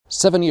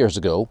7 years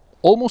ago,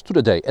 almost to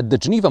the day, at the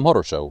Geneva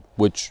Motor Show,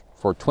 which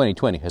for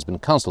 2020 has been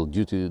cancelled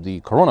due to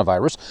the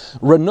coronavirus,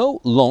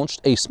 Renault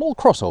launched a small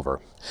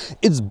crossover.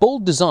 Its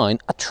bold design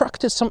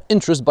attracted some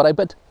interest, but I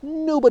bet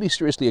nobody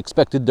seriously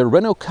expected the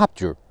Renault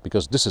Captur,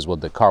 because this is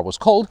what the car was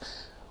called,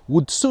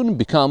 would soon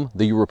become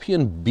the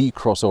European B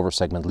crossover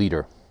segment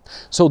leader.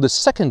 So the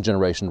second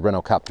generation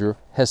Renault Captur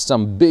has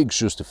some big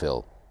shoes to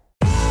fill.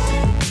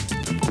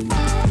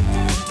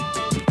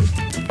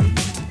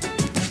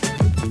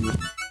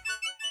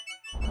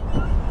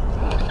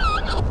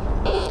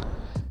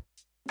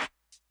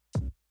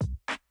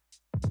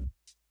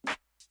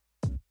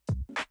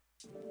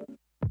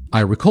 I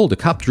recall the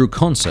Captur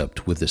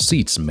concept with the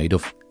seats made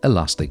of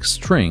elastic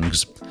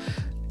strings.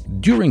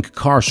 During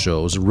car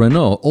shows,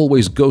 Renault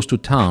always goes to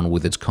town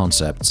with its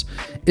concepts.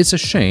 It's a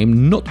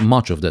shame not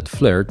much of that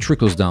flair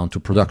trickles down to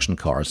production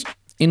cars.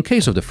 In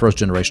case of the first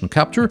generation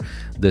Captur,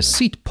 the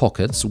seat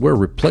pockets were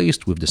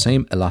replaced with the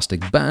same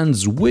elastic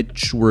bands,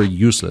 which were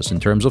useless in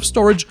terms of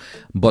storage,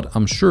 but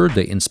I'm sure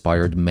they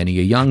inspired many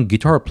young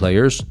guitar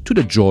players to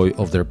the joy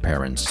of their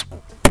parents.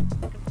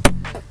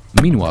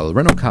 Meanwhile,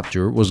 Renault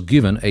Captur was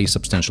given a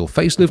substantial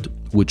facelift,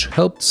 which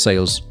helped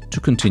sales to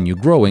continue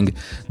growing.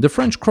 The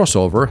French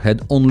crossover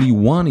had only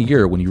 1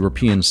 year when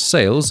European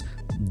sales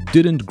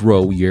didn't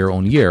grow year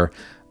on year,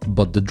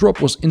 but the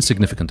drop was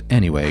insignificant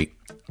anyway.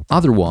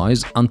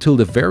 Otherwise, until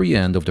the very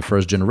end of the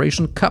first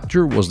generation,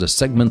 Captur was the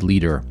segment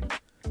leader.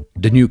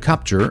 The new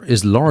Captur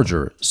is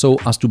larger, so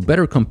as to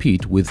better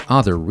compete with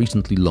other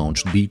recently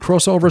launched B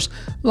crossovers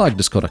like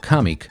the Skoda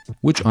Kamiq,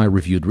 which I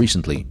reviewed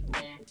recently.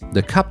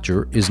 The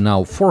Captur is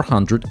now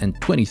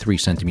 423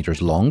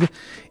 cm long,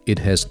 it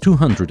has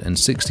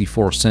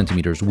 264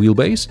 cm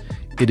wheelbase,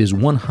 it is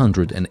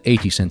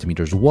 180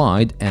 cm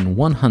wide and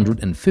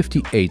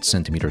 158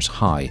 cm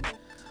high.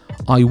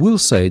 I will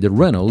say that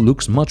Renault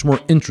looks much more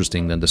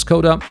interesting than the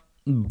Skoda,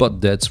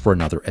 but that's for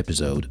another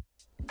episode.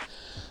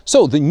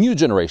 So the new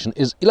generation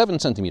is 11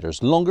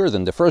 cm longer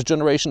than the first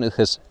generation. It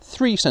has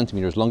 3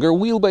 cm longer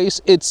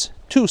wheelbase, it's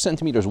 2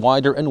 cm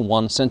wider and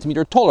 1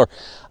 cm taller.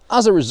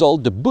 As a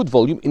result, the boot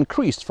volume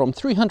increased from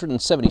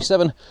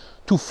 377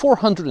 to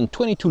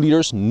 422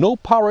 liters, no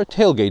power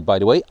tailgate by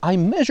the way. I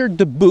measured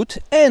the boot,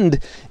 and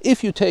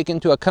if you take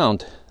into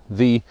account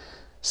the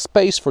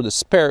space for the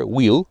spare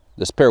wheel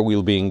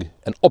being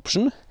an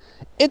option,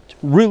 it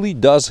really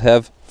does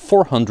have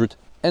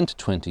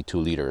 422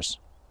 liters.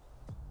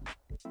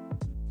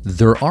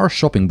 There are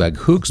shopping bag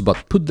hooks,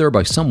 but put there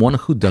by someone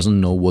who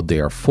doesn't know what they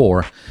are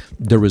for.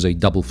 There is a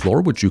double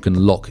floor which you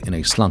can lock in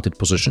a slanted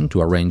position to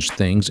arrange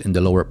things in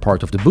the lower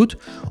part of the boot,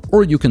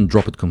 or you can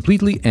drop it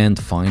completely and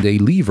find a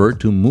lever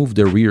to move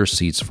the rear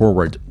seats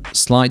forward.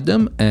 Slide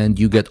them and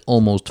you get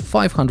almost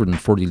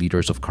 540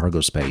 liters of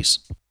cargo space.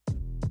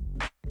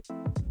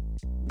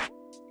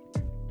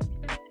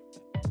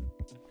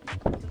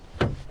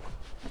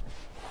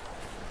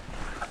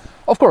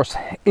 Of course,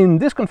 in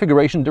this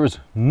configuration there is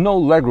no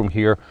legroom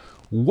here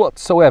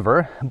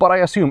whatsoever, but I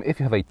assume if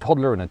you have a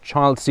toddler and a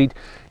child seat,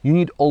 you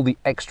need all the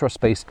extra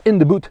space in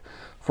the boot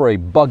for a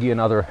buggy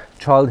and other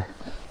child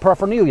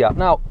paraphernalia.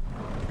 Now,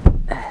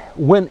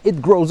 when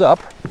it grows up,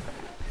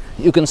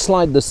 you can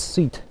slide the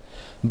seat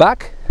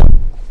back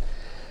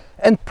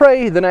and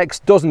pray the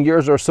next dozen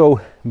years or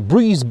so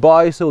breeze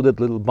by so that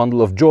little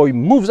bundle of joy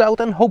moves out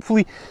and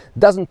hopefully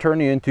doesn't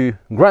turn you into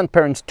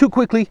grandparents too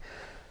quickly,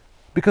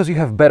 because you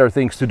have better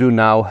things to do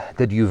now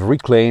that you've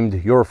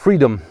reclaimed your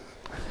freedom.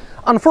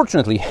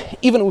 Unfortunately,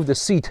 even with the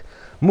seat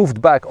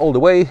moved back all the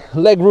way,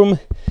 legroom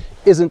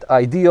isn't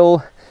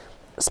ideal.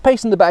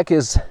 Space in the back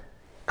is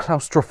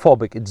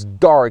claustrophobic, it's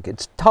dark,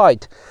 it's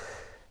tight,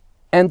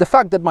 and the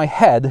fact that my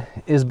head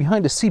is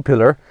behind the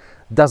C-pillar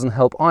doesn't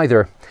help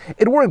either.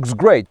 It works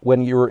great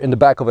when you're in the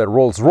back of a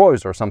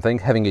Rolls-Royce or something,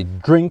 having a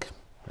drink,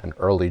 an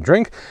early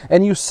drink,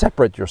 and you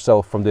separate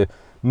yourself from the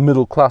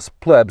middle-class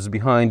plebs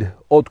behind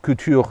haute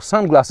couture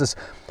sunglasses,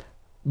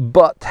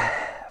 but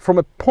from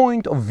a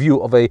point of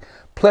view of a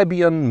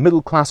plebeian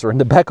middle-classer in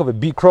the back of a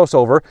B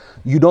crossover,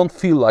 you don't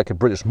feel like a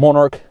British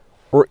monarch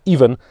or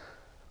even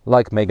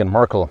like Meghan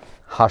Markle.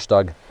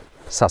 Hashtag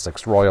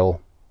Sussex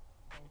Royal.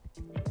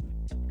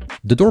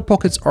 The door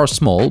pockets are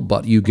small,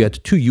 but you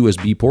get 2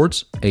 USB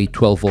ports, a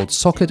 12-volt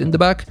socket in the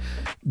back.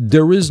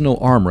 There is no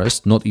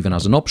armrest, not even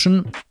as an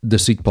option. The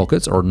seat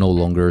pockets are no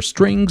longer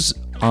strings.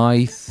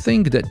 I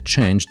think that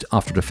changed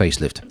after the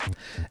facelift.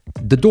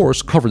 The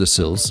doors cover the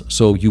sills,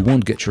 so you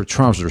won't get your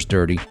trousers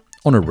dirty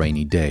on a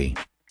rainy day.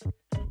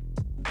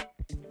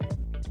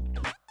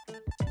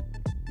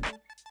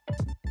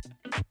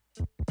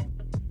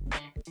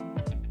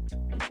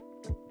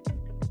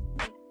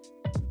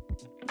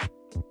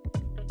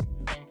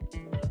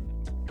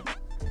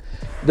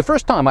 The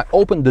first time I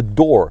opened the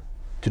door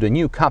to the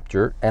new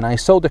Captur and I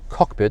saw the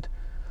cockpit,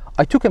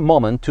 I took a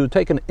moment to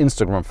take an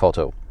Instagram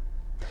photo.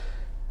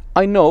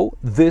 I know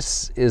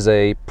this is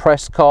a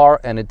press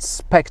car and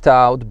it's specced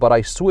out, but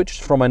I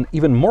switched from an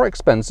even more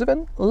expensive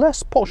and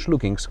less posh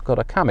looking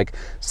Skoda Kamiq.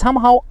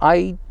 Somehow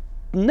I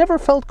never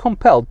felt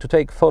compelled to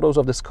take photos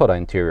of the Skoda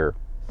interior.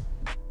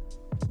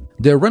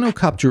 The Renault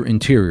Captur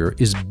interior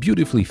is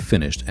beautifully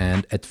finished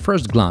and at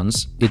first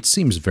glance it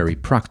seems very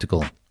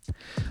practical.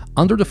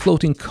 Under the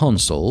floating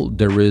console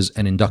there is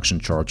an induction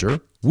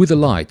charger with a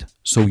light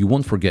so you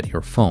won't forget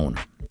your phone.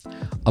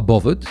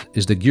 Above it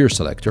is the gear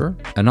selector,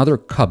 another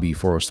cubby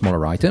for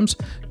smaller items,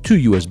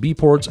 2 USB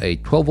ports, a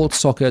 12-volt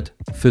socket,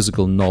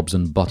 physical knobs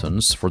and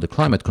buttons for the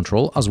climate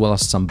control as well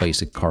as some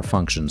basic car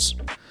functions.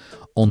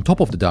 On top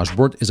of the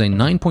dashboard is a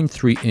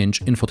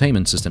 9.3-inch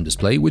infotainment system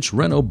display, which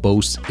Renault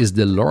boasts is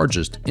the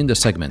largest in the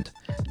segment,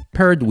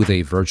 paired with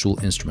a virtual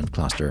instrument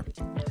cluster.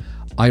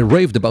 I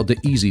raved about the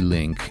Easy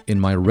Link in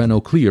my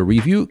Renault Clio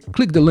review.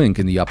 Click the link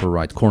in the upper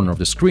right corner of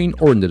the screen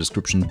or in the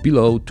description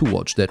below to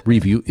watch that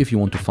review if you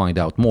want to find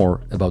out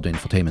more about the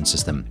infotainment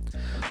system.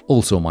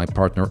 Also, my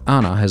partner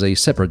Anna has a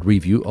separate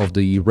review of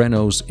the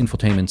Renault's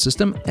infotainment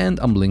system and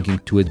I'm linking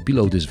to it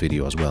below this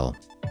video as well.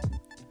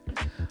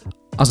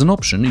 As an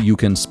option, you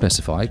can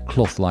specify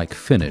cloth-like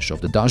finish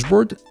of the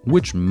dashboard,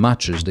 which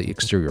matches the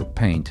exterior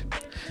paint.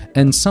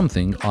 And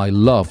something I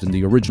loved in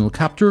the original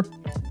Captur,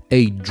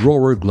 a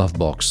drawer glove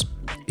box.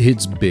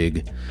 It's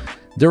big.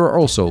 There are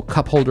also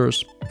cup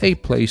holders, a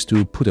place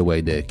to put away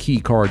the key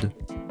card.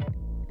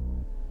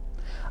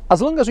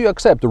 As long as you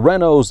accept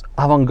Renault's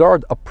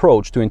avant-garde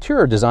approach to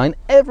interior design,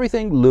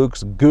 everything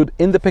looks good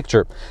in the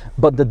picture.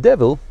 But the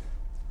devil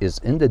is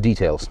in the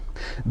details.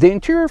 The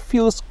interior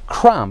feels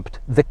cramped.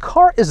 The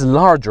car is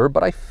larger,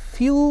 but I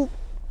feel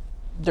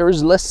there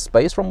is less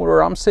space from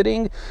where I'm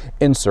sitting.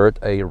 Insert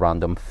a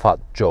random fat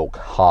joke,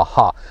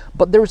 haha.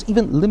 But there is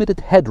even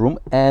limited headroom,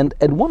 and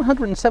at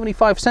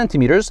 175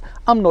 centimeters,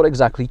 I'm not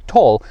exactly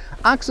tall.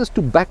 Access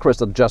to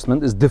backrest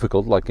adjustment is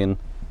difficult, like in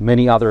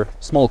many other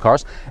small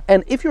cars.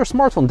 And if your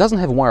smartphone doesn't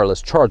have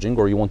wireless charging,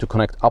 or you want to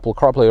connect Apple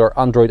CarPlay or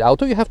Android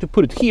Auto, you have to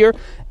put it here,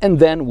 and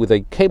then with a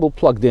cable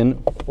plugged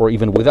in, or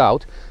even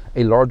without,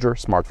 a larger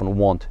smartphone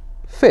won't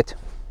fit.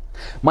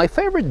 My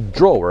favorite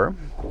drawer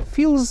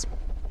feels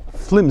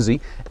flimsy,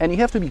 and you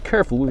have to be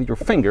careful with your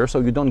finger so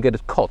you don't get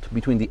it caught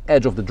between the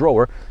edge of the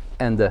drawer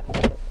and the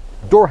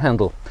door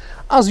handle.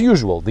 As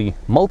usual, the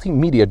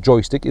multimedia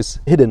joystick is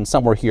hidden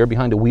somewhere here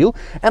behind the wheel,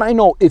 and I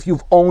know if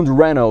you've owned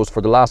Renaults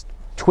for the last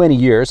 20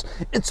 years,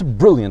 it's a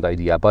brilliant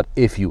idea, but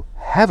if you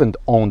haven't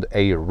owned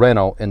a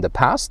Renault in the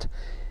past,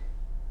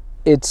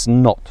 it's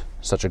not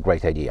such a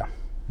great idea.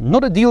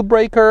 Not a deal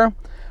breaker,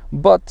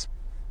 but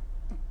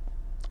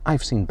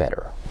I've seen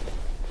better.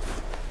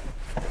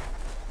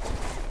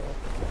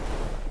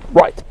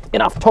 Right,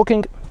 enough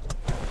talking.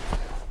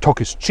 Talk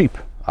is cheap,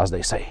 as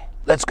they say.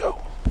 Let's go.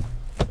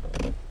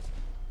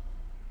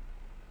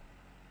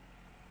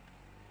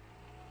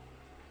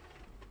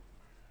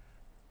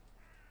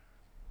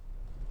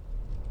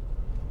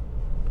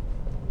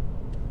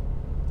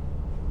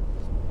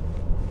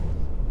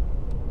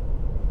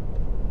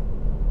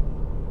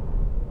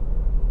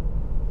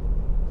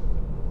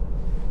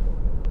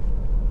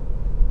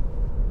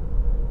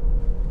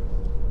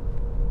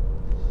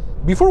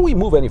 Before we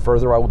move any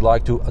further, I would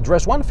like to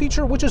address one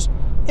feature which is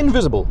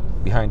invisible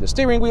behind the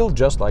steering wheel,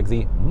 just like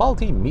the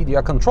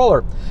multimedia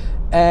controller.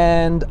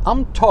 And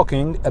I'm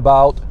talking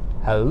about,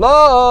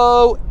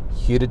 hello,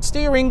 heated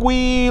steering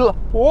wheel.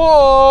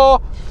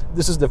 Whoa!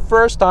 This is the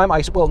first time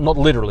well, not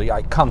literally,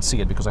 I can't see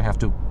it because I have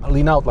to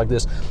lean out like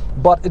this,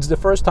 but it's the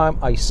first time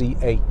I see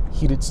a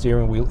heated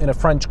steering wheel in a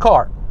French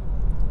car.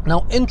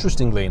 Now,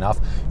 interestingly enough,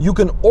 you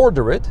can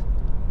order it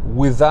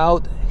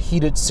without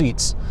heated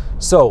seats.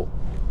 So,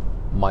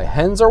 my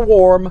hands are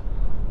warm,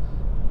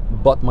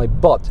 but my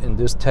butt in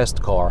this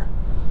test car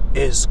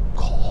is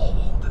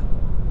cold.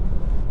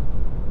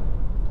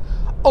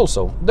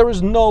 Also, there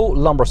is no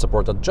lumbar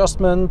support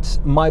adjustment.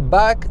 My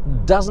back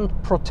doesn't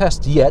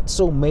protest yet,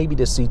 so maybe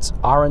the seats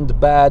aren't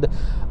bad,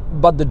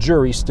 but the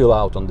jury's still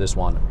out on this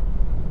one.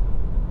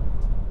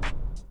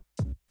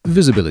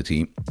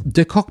 Visibility.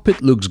 The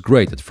cockpit looks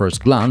great at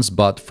first glance,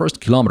 but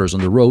first kilometers on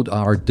the road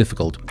are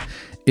difficult.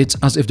 It's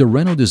as if the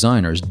Renault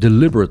designers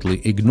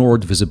deliberately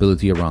ignored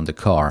visibility around the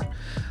car.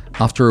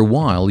 After a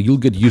while, you'll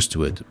get used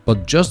to it,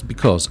 but just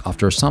because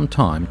after some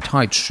time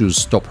tight shoes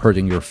stop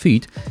hurting your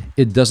feet,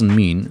 it doesn't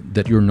mean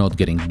that you're not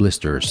getting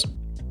blisters.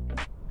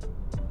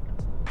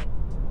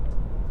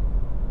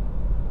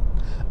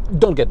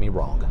 Don't get me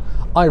wrong,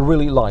 I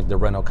really like the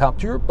Renault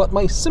Captur, but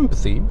my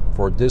sympathy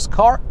for this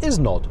car is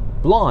not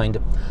blind.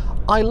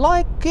 I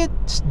like it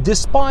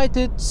despite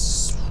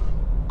its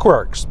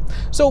quirks.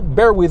 So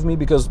bear with me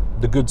because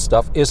the good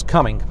stuff is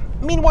coming.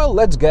 Meanwhile,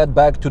 let's get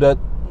back to the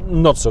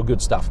not so good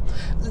stuff.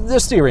 The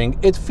steering,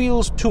 it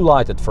feels too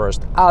light at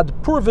first. Add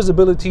poor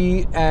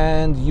visibility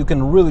and you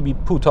can really be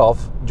put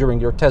off during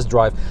your test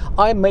drive.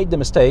 I made the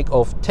mistake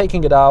of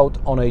taking it out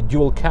on a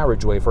dual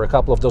carriageway for a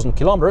couple of dozen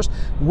kilometers,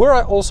 where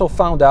I also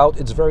found out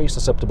it's very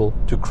susceptible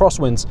to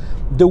crosswinds.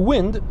 The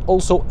wind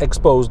also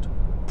exposed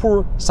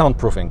poor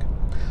soundproofing.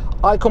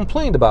 I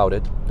complained about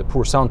it, the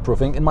poor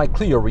soundproofing, in my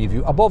Clio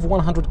review. Above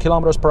 100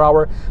 kilometers per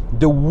hour,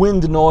 the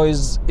wind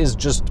noise is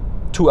just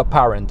too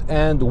apparent,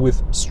 and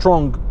with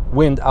strong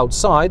wind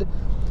outside,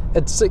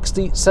 at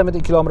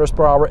 60-70 kilometers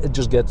per hour, it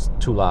just gets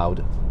too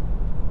loud.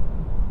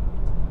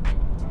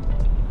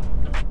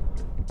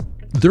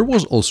 There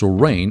was also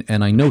rain,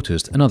 and I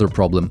noticed another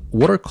problem.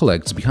 Water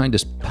collects behind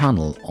this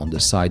panel on the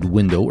side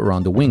window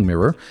around the wing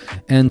mirror,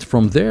 and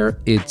from there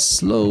it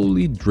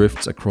slowly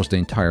drifts across the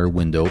entire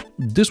window.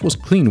 This was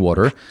clean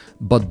water,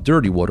 but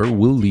dirty water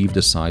will leave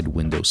the side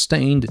window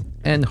stained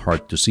and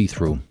hard to see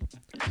through.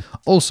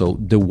 Also,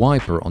 the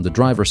wiper on the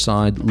driver's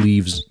side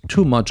leaves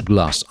too much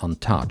glass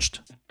untouched.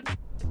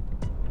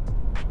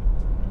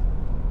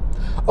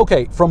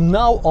 Okay, from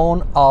now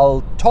on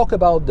I'll talk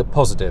about the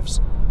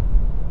positives.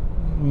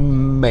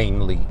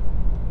 Mainly.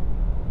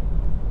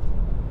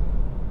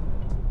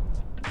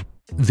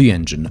 The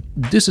engine.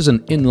 This is an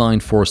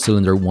inline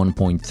 4-cylinder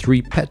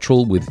 1.3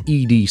 petrol with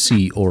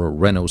EDC, or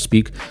Renault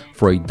speak,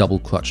 for a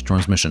double-clutch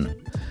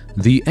transmission.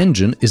 The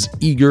engine is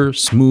eager,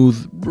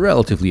 smooth,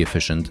 relatively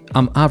efficient.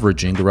 I'm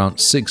averaging around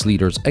 6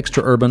 liters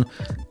extra urban,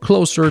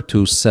 closer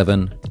to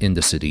 7 in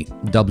the city.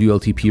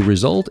 WLTP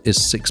result is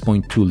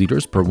 6.2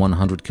 liters per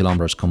 100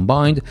 kilometers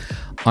combined.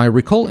 I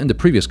recall in the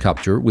previous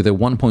Captur with a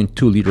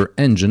 1.2 liter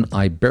engine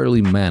I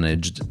barely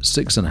managed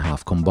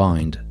 6.5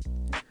 combined.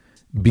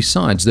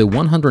 Besides the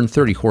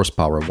 130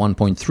 horsepower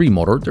 1.3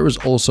 motor, there is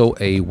also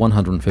a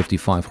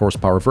 155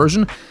 horsepower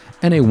version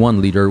and a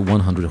 1 liter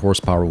 100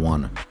 horsepower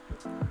one.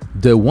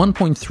 The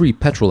 1.3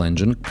 petrol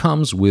engine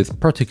comes with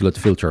particulate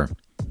filter.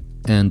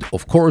 And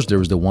of course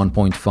there is the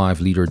 1.5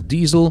 liter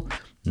diesel,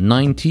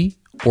 90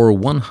 or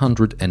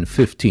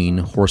 115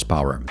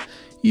 horsepower.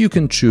 You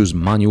can choose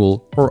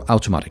manual or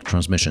automatic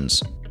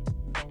transmissions.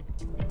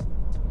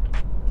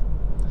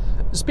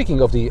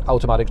 Speaking of the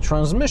automatic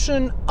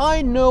transmission,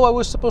 I know I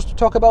was supposed to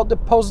talk about the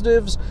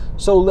positives,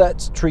 so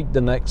let's treat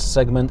the next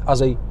segment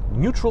as a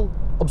neutral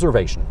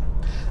observation.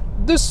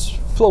 This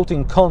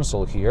floating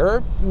console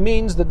here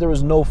means that there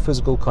is no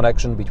physical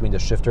connection between the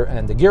shifter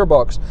and the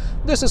gearbox.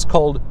 This is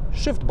called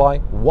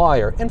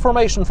shift-by-wire.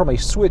 Information from a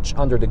switch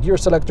under the gear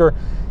selector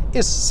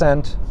is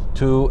sent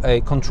to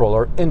a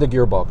controller in the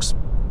gearbox.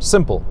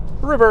 Simple: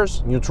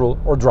 reverse, neutral,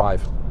 or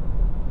drive.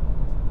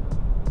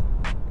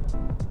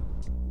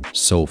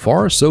 So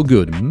far, so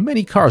good.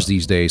 Many cars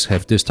these days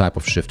have this type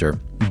of shifter,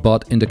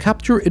 but in the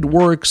Captur it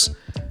works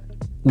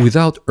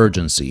without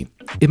urgency.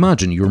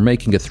 Imagine you're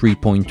making a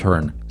 3-point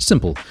turn.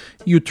 Simple.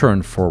 You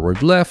turn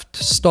forward left,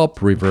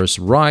 stop, reverse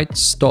right,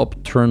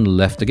 stop, turn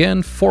left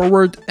again,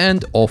 forward,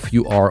 and off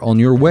you are on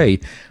your way.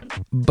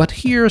 But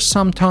here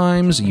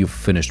sometimes you've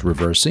finished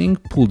reversing,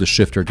 pull the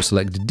shifter to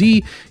select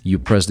D, you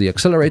press the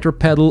accelerator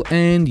pedal,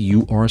 and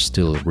you are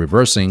still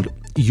reversing.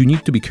 You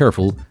need to be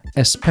careful,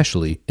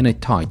 especially in a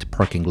tight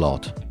parking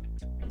lot.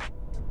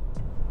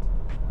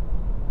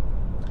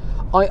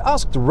 I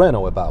asked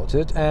Renault about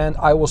it, and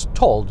I was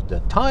told the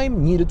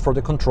time needed for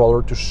the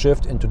controller to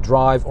shift into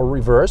drive or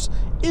reverse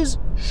is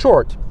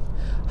short.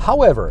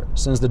 However,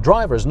 since the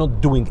driver is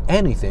not doing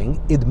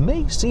anything, it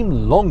may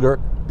seem longer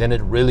than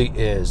it really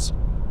is.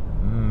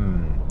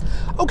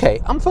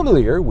 Okay, I'm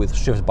familiar with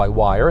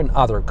shift-by-wire in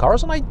other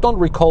cars, and I don't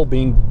recall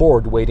being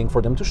bored waiting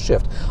for them to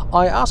shift.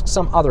 I asked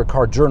some other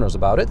car journals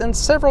about it, and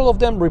several of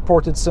them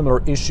reported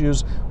similar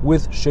issues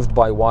with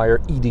shift-by-wire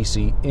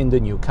EDC in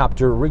the new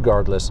Captur,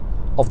 regardless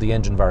of the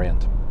engine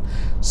variant.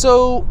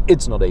 So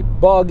it's not a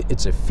bug,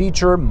 it's a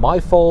feature. My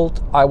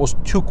fault, I was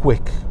too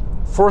quick.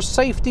 For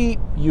safety,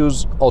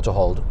 use auto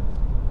hold.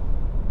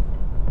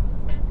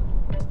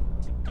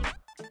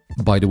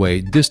 By the way,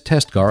 this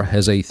test car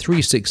has a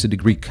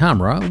 360-degree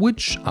camera,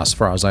 which, as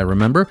far as I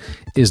remember,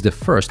 is the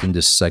first in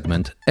this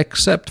segment,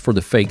 except for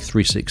the fake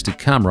 360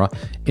 camera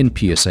in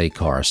PSA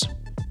cars.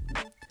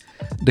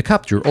 The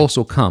Captur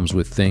also comes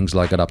with things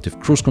like adaptive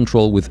cruise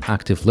control with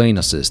active lane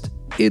assist.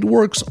 It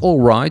works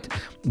alright,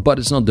 but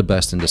it's not the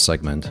best in the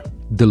segment.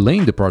 The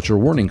lane departure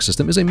warning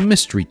system is a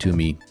mystery to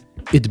me.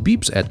 It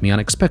beeps at me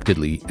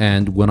unexpectedly,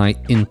 and when I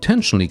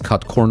intentionally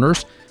cut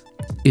corners,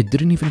 it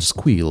didn't even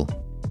squeal.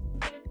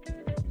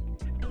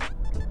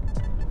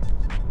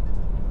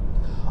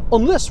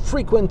 On less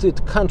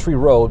frequented country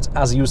roads,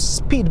 as you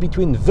speed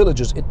between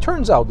villages, it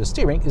turns out the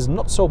steering is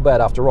not so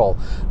bad after all.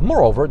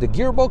 Moreover, the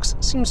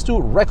gearbox seems to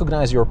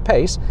recognize your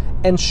pace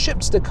and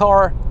shifts the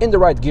car in the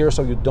right gear,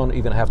 so you don't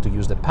even have to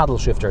use the paddle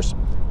shifters.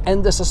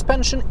 And the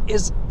suspension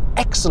is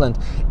excellent.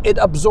 It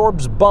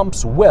absorbs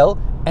bumps well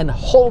and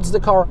holds the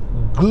car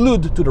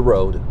glued to the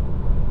road.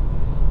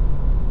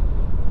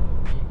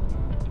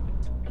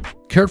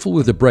 Careful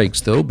with the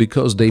brakes though,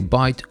 because they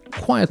bite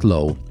quite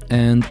low,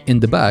 and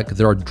in the back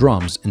there are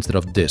drums instead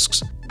of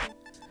discs.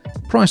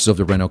 Prices of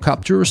the Renault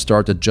Captur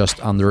start at just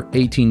under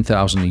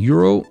 18,000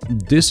 euro.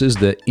 This is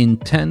the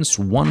intense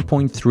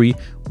 1.3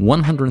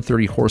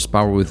 130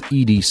 horsepower with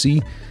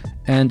EDC,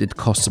 and it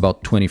costs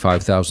about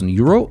 25,000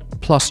 euro,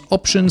 plus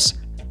options,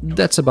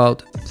 that's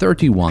about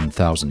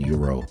 31,000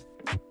 euro.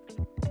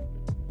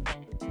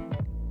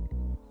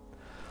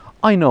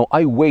 I know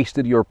I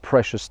wasted your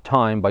precious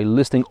time by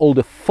listing all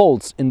the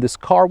faults in this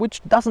car,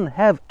 which doesn't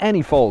have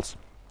any faults.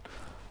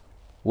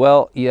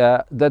 Well,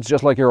 yeah, that's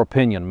just like your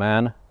opinion,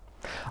 man.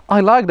 I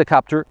like the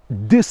Captur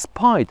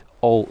despite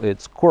all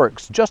its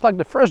quirks, just like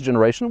the first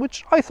generation,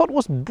 which I thought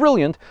was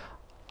brilliant.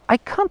 I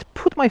can't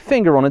put my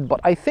finger on it, but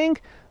I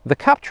think the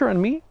Captur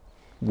and me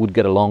would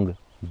get along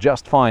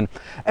just fine.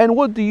 And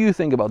what do you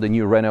think about the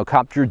new Renault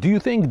Captur? Do you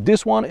think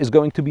this one is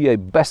going to be a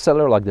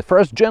bestseller like the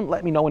first gen?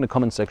 Let me know in the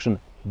comment section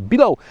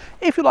below.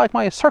 If you like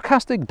my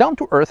sarcastic,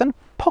 down-to-earth and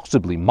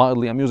possibly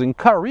mildly amusing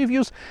car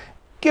reviews,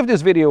 give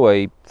this video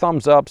a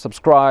thumbs up,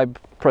 subscribe,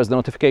 press the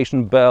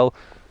notification bell.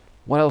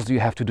 What else do you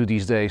have to do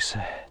these days?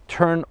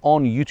 Turn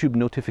on YouTube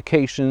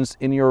notifications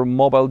in your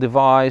mobile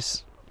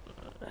device.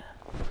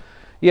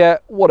 Yeah,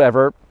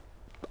 whatever.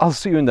 I'll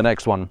see you in the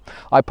next one.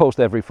 I post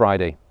every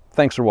Friday.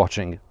 Thanks for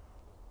watching.